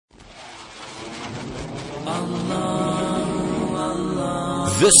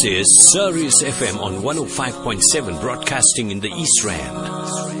This is Sirius FM on 105.7, broadcasting in the East Rand.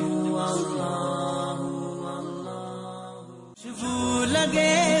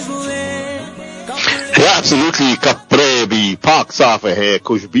 Yeah, absolutely. Kapre bhi pak saaf hai,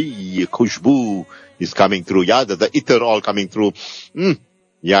 khushboo is coming through. Yeah, the itar all coming through.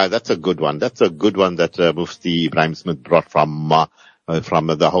 Yeah, that's a good one. That's a good one that Mufti Ebrahim Smith brought from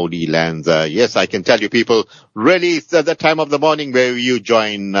the Holy Lands. Yes, I can tell you people, really it's the time of the morning where you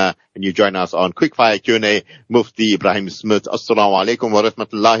join us on Quickfire Q&A. Mufti Ebrahim Smith, Assalamu alaikum wa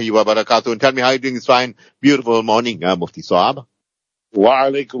rahmatullahi wa barakatuh. And tell me how you're doing this fine, beautiful morning, Mufti Sahab. Wa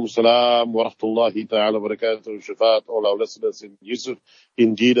alaikum salam wa rahmatullahi ta'ala wa barakatuh. Shafat, all our listeners in Yusuf.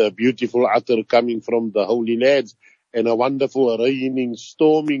 Indeed, a beautiful atar coming from the Holy Lands and a wonderful raining,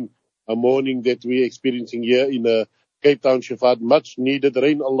 storming morning that we're experiencing here in Cape Town, Shafat. Much needed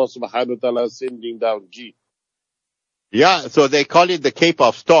rain, Allah subhanahu wa ta'ala sending down. Yeah, so they call it the Cape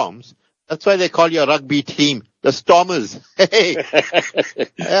of Storms. That's why they call your rugby team the Stormers. Hey.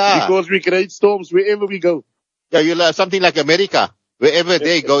 Yeah. Because we create storms wherever we go. Yeah, you'll have something like America. Wherever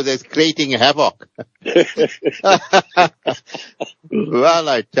they go, they're creating havoc. Well,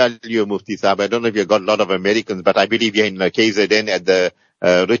 I tell you, Mufti Sahib, I don't know if you've got a lot of Americans, but I believe you're in KZN at the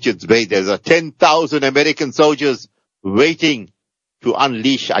Richards Bay. There's 10,000 American soldiers waiting to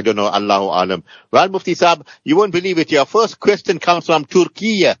unleash, I don't know, Allahu Alam. Well, Mufti Sahib, you won't believe it. Your first question comes from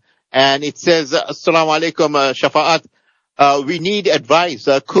Turkey, and it says, Assalamu alaikum, Shafa'at. We need advice.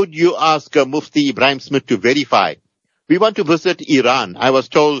 Could you ask Mufti Ebrahim Smith to verify? We want to visit Iran. I was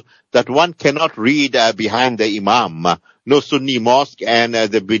told that one cannot read behind the Imam. No Sunni mosque and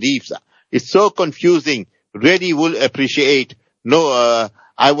the beliefs. It's so confusing. Really will appreciate. I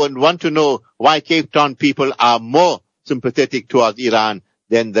would want to know why Cape Town people are more sympathetic towards Iran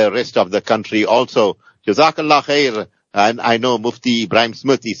than the rest of the country also. Jazakallah khair. And I know Mufti Ebrahim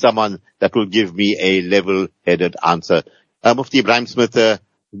Smith is someone that will give me a level-headed answer. Mufti Ebrahim Smith,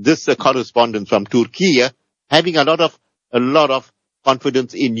 this correspondent from Turkey, having a lot of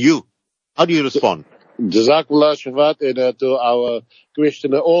confidence in you. How do you respond? Jazakallah Shafat, and to our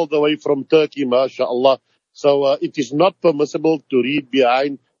questioner all the way from Turkey, mashallah. So it is not permissible to read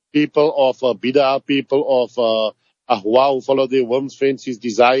behind people of bid'ah, people of ahwa, who follow their whims, fancies,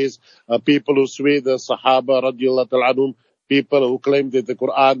 desires, people who swear the Sahaba radiallahu ta'ala anhum, people who claim that the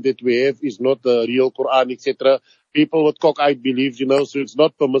Quran that we have is not the real Quran, etc. People with cockeyed beliefs, so it's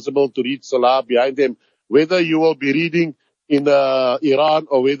not permissible to read salah behind them. Whether you will be reading in Iran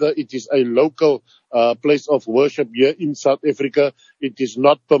or whether it is a local place of worship here in South Africa, it is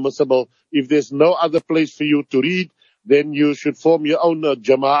not permissible. If there's no other place for you to read, then you should form your own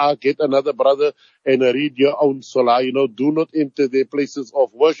jama'ah, get another brother and read your own salah. Do not enter their places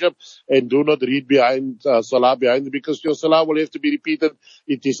of worship and do not read behind salah behind them, because your salah will have to be repeated.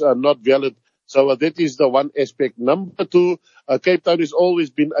 It is not valid. So that is the one aspect. Number two, Cape Town has always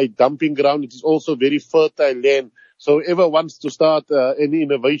been a dumping ground. It is also very fertile land. So whoever wants to start any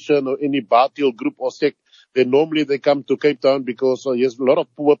innovation or any batil group or sect, then normally they come to Cape Town because there's a lot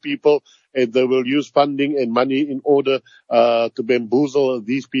of poor people and they will use funding and money in order to bamboozle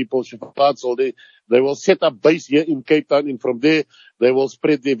these people. So they will set up base here in Cape Town, and from there they will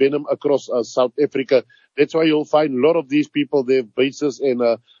spread their venom across South Africa. That's why you'll find a lot of these people, they have bases and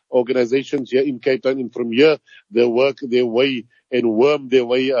organizations here in Cape Town, and from here they work their way and worm their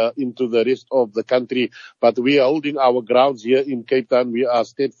way into the rest of the country. But we are holding our grounds here in Cape Town. We are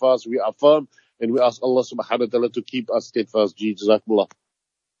steadfast, we are firm, and we ask Allah subhanahu wa ta'ala to keep us steadfast. Jazakumullah.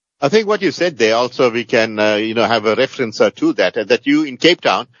 I think what you said there also, we can, have a reference to that you in Cape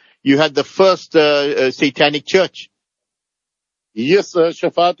Town, you had the first satanic church. Yes,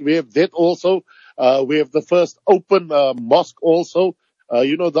 Shafat, we have that also. We have the first open mosque also.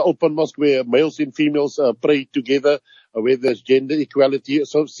 The open mosque where males and females pray together, where there's gender equality.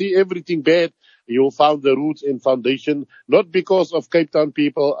 So see everything bad, you'll find the roots and foundation, not because of Cape Town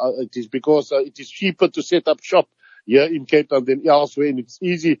people. It is because it is cheaper to set up shop here in Cape Town than elsewhere, and it's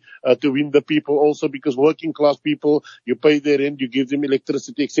easy to win the people also, because working class people, you pay their rent, you give them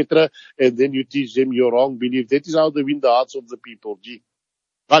electricity, etc., and then you teach them your wrong belief. That is how they win the hearts of the people. Gee.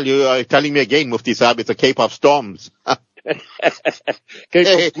 Well, you are telling me again, Mufti Sahib, it's a Cape of Storms.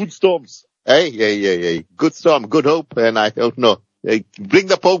 Cape of good storms. Hey. Good storm, good hope, and I don't know. Bring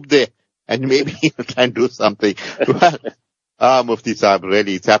the Pope there, and maybe he'll try and do something. Well, Mufti Sahib,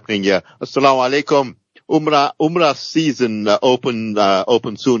 really, it's happening here. Assalamu alaikum. Umrah season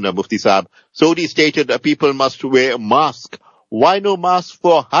open soon, Mufti Sahib. Saudi stated that people must wear a mask. Why no mask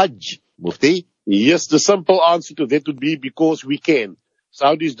for Hajj, Mufti? Yes, the simple answer to that would be because we can.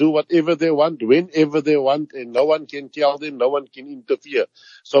 Saudis do whatever they want, whenever they want, and no one can tell them, no one can interfere.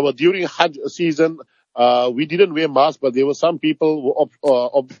 So during Hajj season, we didn't wear masks, but there were some people who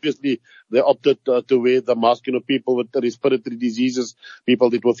obviously they opted to wear the mask. People with respiratory diseases, people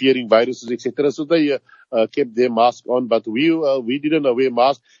that were fearing viruses, etc. So they kept their mask on, but we didn't wear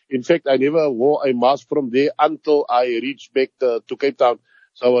masks. In fact, I never wore a mask from there until I reached back to Cape Town.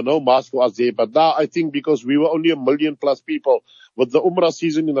 So no mask for us there. But now I think because we were only 1 million plus people, with the Umrah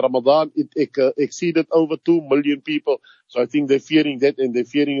season in Ramadan, it exceeded over 2 million people. So I think they're fearing that, and they're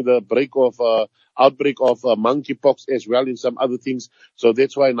fearing the outbreak of monkeypox as well and some other things. So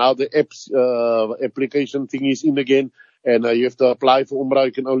that's why now the application thing is in again. And you have to apply for Umrah.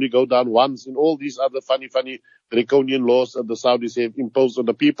 You can only go down once, and all these other funny draconian laws that the Saudis have imposed on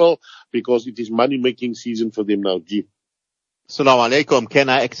the people, because it is money-making season for them now. Gee. Assalamu alaikum. Can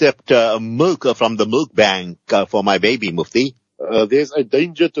I accept milk from the milk bank for my baby, Mufti? There's a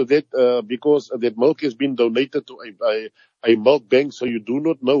danger to that because that milk has been donated to a milk bank, so you do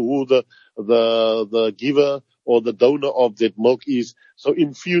not know who the giver or the donor of that milk is. So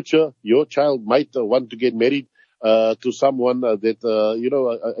in future, your child might want to get married to someone that,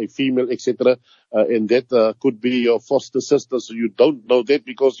 a female, etc. And that could be your foster sister. So you don't know that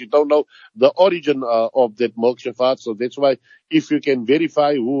because you don't know the origin of that milk, Shafat. So that's why if you can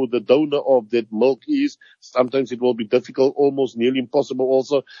verify who the donor of that milk is, sometimes it will be difficult, almost nearly impossible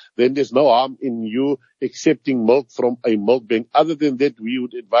also. Then there's no harm in you accepting milk from a milk bank. Other than that, we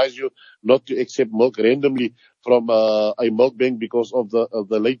would advise you not to accept milk randomly from a milk bank because of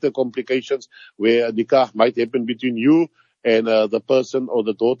the later complications where nikah might happen between you and the person or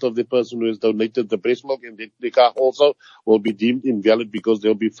the daughter of the person who has donated the breast milk, and the nikah also will be deemed invalid because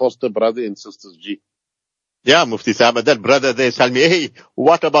they'll be foster brother and sisters. G. Yeah, Mufti Sahib, but that brother there tell me, hey,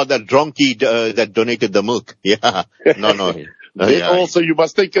 what about that donkey that donated the milk? Yeah, no. Also, you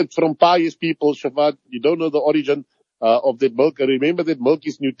must take it from pious people, Shafat. You don't know the origin of that milk. And remember that milk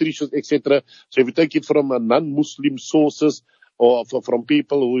is nutritious, etc. So if you take it from non-Muslim sources or from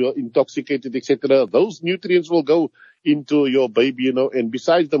people who are intoxicated, etc., those nutrients will go into your baby, and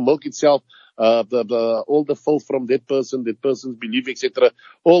besides the milk itself, all the filth from that person's belief, etc.,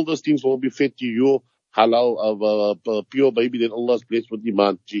 all those things will be fed to your halal of pure baby that Allah has blessed with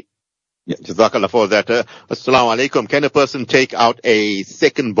iman. G. Yeah, Jazakallah for that. Assalamu alaikum. Can a person take out a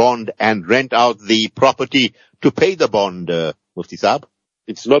second bond and rent out the property to pay the bond, Mufti Saab?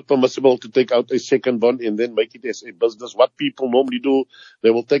 It's not permissible to take out a second bond and then make it as a business. What people normally do, they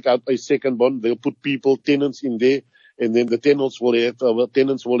will take out a second bond, they'll put tenants in there, and then the tenants will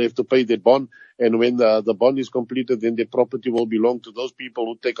have to pay that bond. And when the bond is completed, then the property will belong to those people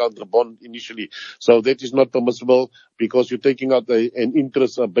who take out the bond initially. So that is not permissible because you're taking out an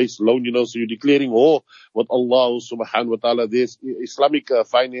interest-based loan, so you're declaring war with Allah subhanahu wa ta'ala. There's Islamic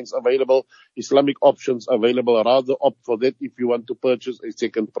finance available, Islamic options available. Rather opt for that if you want to purchase a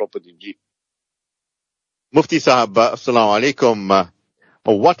second property. G. Mufti Sahab, assalamu alaikum.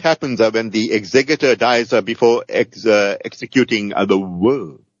 What happens when the executor dies before executing the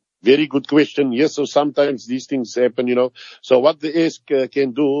will? Very good question. Yes, so sometimes these things happen, So what the heirs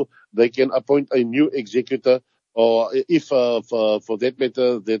can do, they can appoint a new executor, or if, for that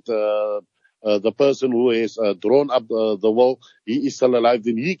matter, that the person who has drawn up the will, he is still alive,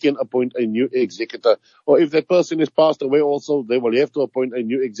 then he can appoint a new executor. Or if that person has passed away also, they will have to appoint a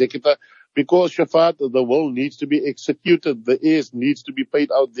new executor. Because, Shafat, the will needs to be executed. The heirs needs to be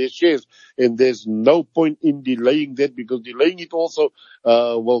paid out their shares. And there's no point in delaying that, because delaying it also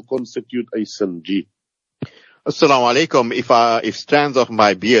will constitute a sin. G. Assalamu alaikum. If strands of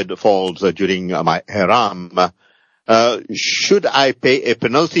my beard falls during my haram, should I pay a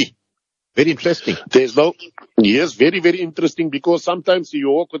penalty? Very interesting. Yes, very, very interesting, because sometimes you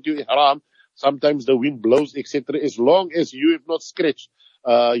walk with your ihram, sometimes the wind blows, etc. As long as you have not scratched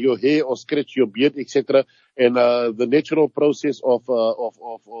your hair or scratch your beard, etc., and the natural process of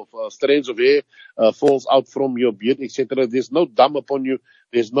strands of hair falls out from your beard, etc., there's no dam upon you,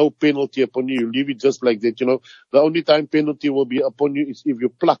 there's no penalty upon you. You leave it just like that. The only time penalty will be upon you is if you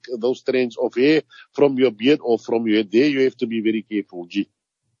pluck those strands of hair from your beard or from your head. There you have to be very careful. G.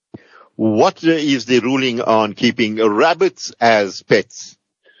 What is the ruling on keeping rabbits as pets?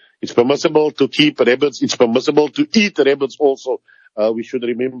 It's permissible to keep rabbits. It's permissible to eat rabbits also. We should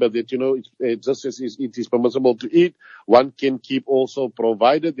remember that, just as it is permissible to eat, one can keep also,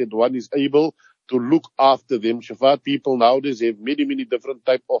 provided that one is able to look after them. Shafat, people nowadays have many, many different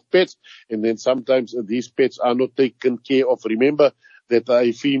type of pets, and then sometimes these pets are not taken care of. Remember that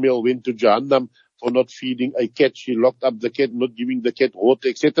a female went to Jahannam for not feeding a cat. She locked up the cat, not giving the cat water,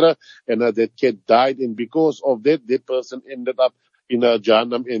 etc., and that cat died, and because of that, that person ended up in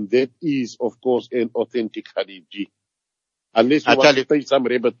Jahannam, and that is, of course, an authentic hadith, G. Unless you I want tell to you, taste some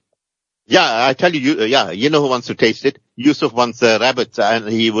rabbit. yeah, I tell you, you know who wants to taste it? Yusuf wants rabbits, and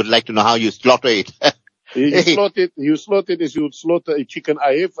he would like to know how you slaughter it. You slaughter it as you would slaughter a chicken.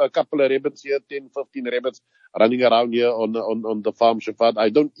 I have a couple of rabbits here, 10, 15 rabbits running around here on the farm, Shafat. I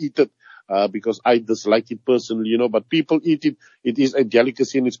don't eat it, because I dislike it personally, but people eat it. It is a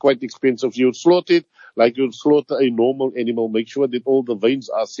delicacy and it's quite expensive. You would slaughter it like you would slaughter a normal animal. Make sure that all the veins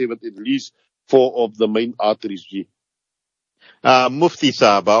are severed, at least 4 of the main arteries, G. Mufti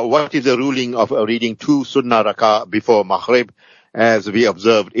Sahaba, what is the ruling of reading 2 Sunnah Rakah before Maghrib, as we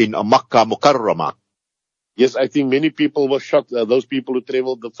observed in Makkah Mukarramah? Yes, I think many people were shocked, those people who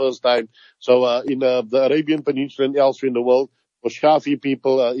traveled the first time. So in the Arabian Peninsula and elsewhere in the world, for Shafi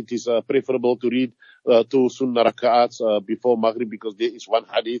people, it is preferable to read 2 Sunnah Raka'ats before Maghrib, because there is one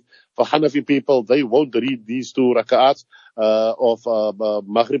hadith. For Hanafi people, they won't read these 2 Raka'ats of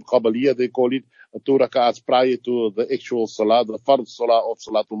Maghrib Qabaliyah, they call it, 2 Raka'ats prior to the actual Salah, the Fard Salah of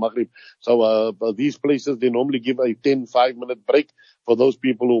Salatul Maghrib. So these places, they normally give a 10-5-minute break for those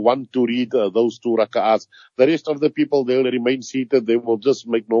people who want to read those 2 raka'ahs. The rest of the people, they will remain seated. They will just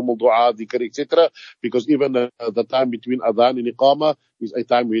make normal dua, dhikr, etc. Because even the time between adhan and iqamah is a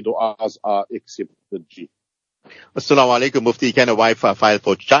time where du'as are accepted. Assalamu alaikum, Mufti. Can a wife file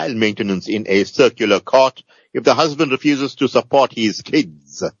for child maintenance in a circular court if the husband refuses to support his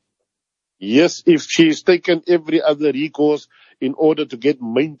kids? Yes, if she is taken every other recourse in order to get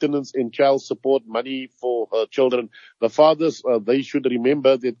maintenance and child support money for her children. The fathers, they should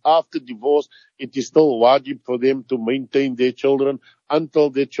remember that after divorce, it is still wajib for them to maintain their children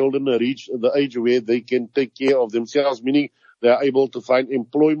until their children reach the age where they can take care of themselves, meaning they are able to find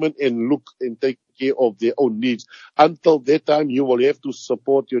employment and look and take care of their own needs. Until that time, you will have to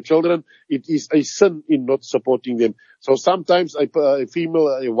support your children. It is a sin in not supporting them. So sometimes a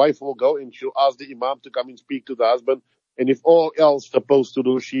wife will go and she'll ask the imam to come and speak to the husband. And if all else supposed to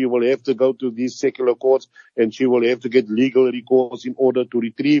do, she will have to go to these secular courts and she will have to get legal recourse in order to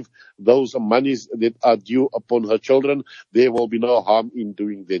retrieve those monies that are due upon her children. There will be no harm in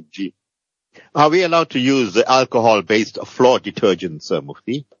doing that, G. Are we allowed to use the alcohol-based floor detergents,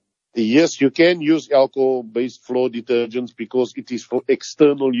 Mufti? Yes, you can use alcohol-based floor detergents because it is for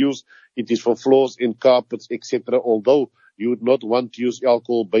external use. It is for floors and carpets, etc. Although you would not want to use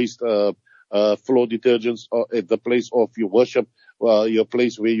alcohol-based floor detergents at the place of your worship, your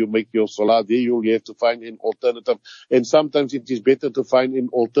place where you make your salah. There you have to find an alternative. And sometimes it is better to find an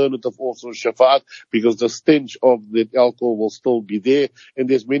alternative also, shafa'at, because the stench of that alcohol will still be there. And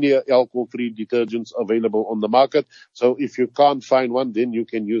there's many alcohol-free detergents available on the market. So if you can't find one, then you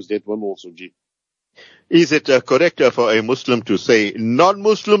can use that one also, G. Is it correct for a Muslim to say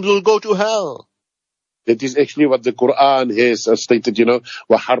non-Muslims will go to hell? That is actually what the Quran has stated, وَحَرَّمَ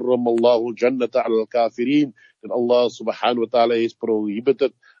اللَّهُ الْجَنَّةَ عَلَى الْكَافِرِينَ. That Allah subhanahu wa ta'ala has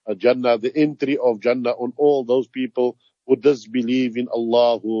prohibited Jannah, the entry of Jannah on all those people who disbelieve in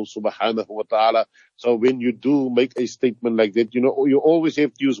Allah subhanahu wa ta'ala. So when you do make a statement like that, you always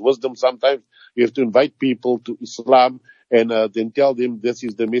have to use wisdom. Sometimes you have to invite people to Islam and then tell them this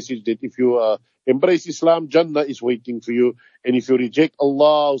is the message, that if you embrace Islam, Jannah is waiting for you. And if you reject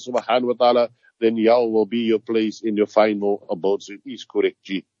Allah subhanahu wa ta'ala, then hell will be your place in your final abode. So it is correct,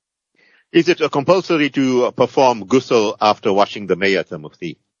 G. Is it compulsory to perform ghusl after washing the mayat,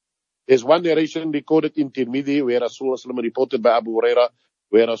 Mufti? There's one narration recorded in Tirmidhi where Rasulullah reported by Abu Huraira,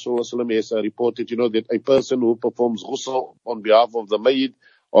 where Rasulullah has reported, that a person who performs ghusl on behalf of the mayyit,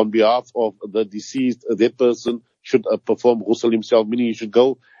 on behalf of the deceased, that person should perform ghusl himself, meaning he should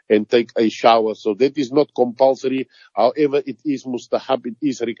go and take a shower. So that is not compulsory. However, it is mustahab. It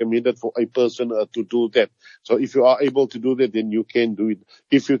is recommended for a person to do that. So if you are able to do that, then you can do it.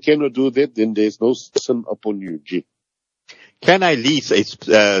 If you cannot do that, then there's no sin upon you, G. Can I lease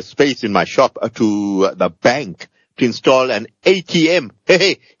a space in my shop to the bank to install an ATM?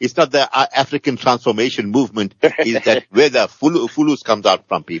 Hey, it's not the African transformation movement. Is that where the fulus comes out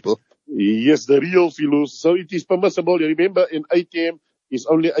from, people? Yes, the real fulus. So it is permissible. You remember, an ATM is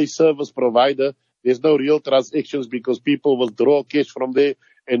only a service provider. There's no real transactions because people withdraw cash from there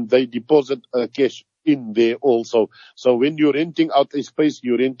and they deposit cash in there also. So when you're renting out a space,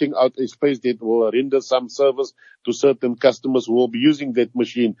 you're renting out a space that will render some service to certain customers who will be using that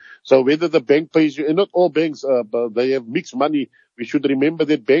machine. So whether the bank pays you, and not all banks, but they have mixed money. We should remember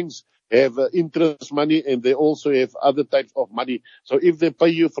that banks have interest money and they also have other types of money. So if they pay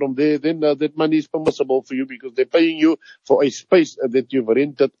you from there, then that money is permissible for you because they're paying you for a space that you've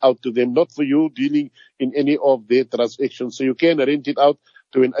rented out to them, not for you dealing in any of their transactions. So you can rent it out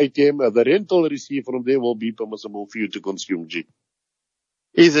to an ATM. The rental received from there will be permissible for you to consume, G.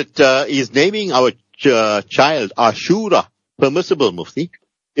 Is naming our child Ashura permissible, Mufti?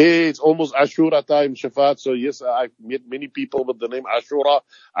 It's almost Ashura time, Shafat. So yes, I've met many people with the name Ashura.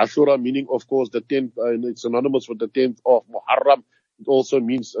 Ashura meaning, of course, the 10th, and it's synonymous with the 10th of Muharram. It also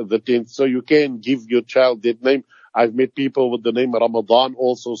means the 10th. So you can give your child that name. I've met people with the name Ramadan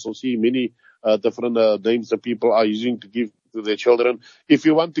also. So see many different names that people are using to give to their children. If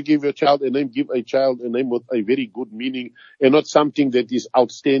you want to give your child a name, give a child a name with a very good meaning and not something that is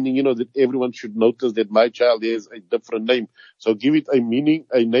outstanding, that everyone should notice that my child has a different name. So give it a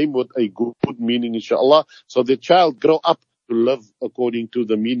name with a good meaning, inshallah, so the child grow up to live according to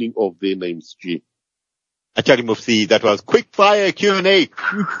the meaning of their names. G. I tell you, Mufti, that was quick fire Q&A.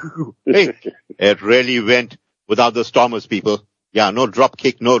 Hey, it really went without the stormers, people. Yeah, no drop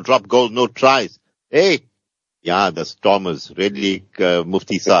kick, no drop goal, no tries. Hey, yeah, the stormers really,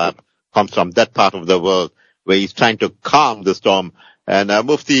 Mufti Saab comes from that part of the world where he's trying to calm the storm. And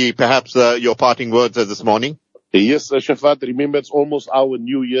Mufti, perhaps your parting words this morning? Yes, Shafat, remember it's almost our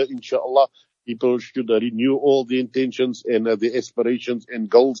new year, inshallah. People should renew all the intentions and the aspirations and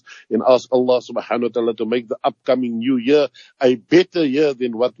goals and ask Allah subhanahu wa ta'ala to make the upcoming new year a better year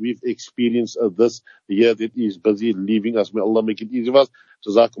than what we've experienced this year that is busy leaving us. May Allah make it easy for us.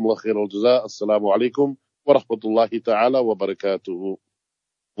 Jazakumullah khair al-jazaa. Assalamu alaikum wa rahmatullahi ta'ala wa barakatuhu.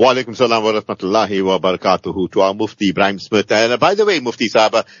 Wa alaikum salam wa rahmatullahi wa barakatuhu to our Mufti Ebrahim Smith. And by the way, Mufti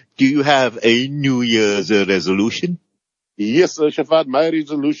Sahaba, do you have a New Year's resolution? Yes, Shafat, my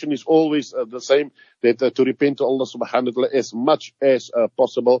resolution is always the same, that to repent to Allah subhanahu wa ta'ala as much as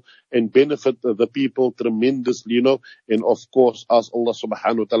possible and benefit the people tremendously, and of course ask Allah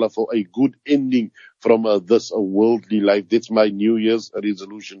subhanahu wa ta'ala for a good ending from this worldly life. That's my New Year's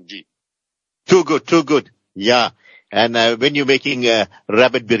resolution, G. Too good. Yeah. And when you're making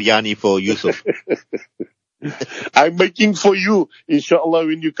rabbit biryani for Yusuf? I'm making for you, inshallah,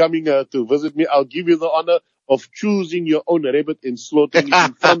 when you're coming to visit me. I'll give you the honor of choosing your own rabbit and slaughtering it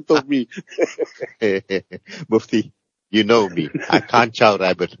in front of me. Mufti, you know me. I can't chow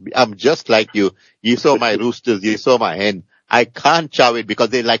rabbit. I'm just like you. You saw my roosters. You saw my hen. I can't chow it because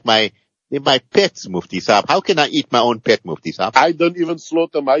they're my pets, Mufti Saab. How can I eat my own pet, Mufti Saab? I don't even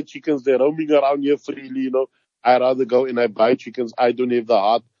slaughter my chickens. They're roaming around here freely, I rather go and I buy chickens. I don't have the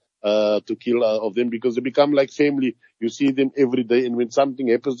heart to kill of them because they become like family. You see them every day, and when something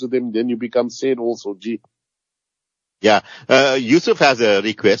happens to them, then you become sad also, G. Yeah. Yusuf has a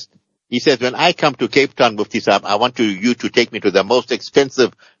request. He says, when I come to Cape Town, Mufti Saab, I want you to take me to the most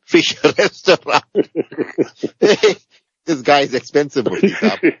expensive fish restaurant. This guy is expensive, Mufti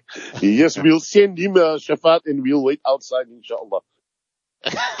Saab. Yes, we'll send him Shafat and we'll wait outside, inshallah.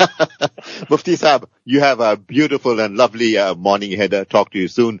 Mufti Saab, you have a beautiful and lovely morning ahead. Talk to you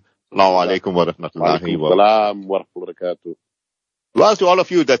soon. Assalamu alaikum wa rahmatullahi wa barakatuh. Well, to all of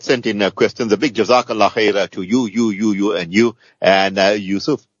you that sent in questions, a big jazakallah khair to you, and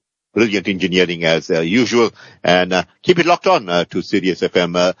Yusuf. Brilliant engineering as usual. And keep it locked on to Sirius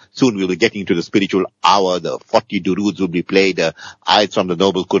FM. Soon we'll be getting to the spiritual hour. The 40 duroods will be played, ayats from the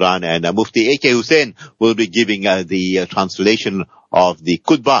Noble Quran. And Mufti A.K. Hussain will be giving the translation of the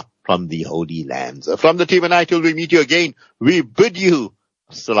khutbah from the Holy Lands. From the team and I, till we meet you again, we bid you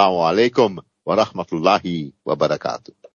Assalamu alaikum wa rahmatullahi wa barakatuh.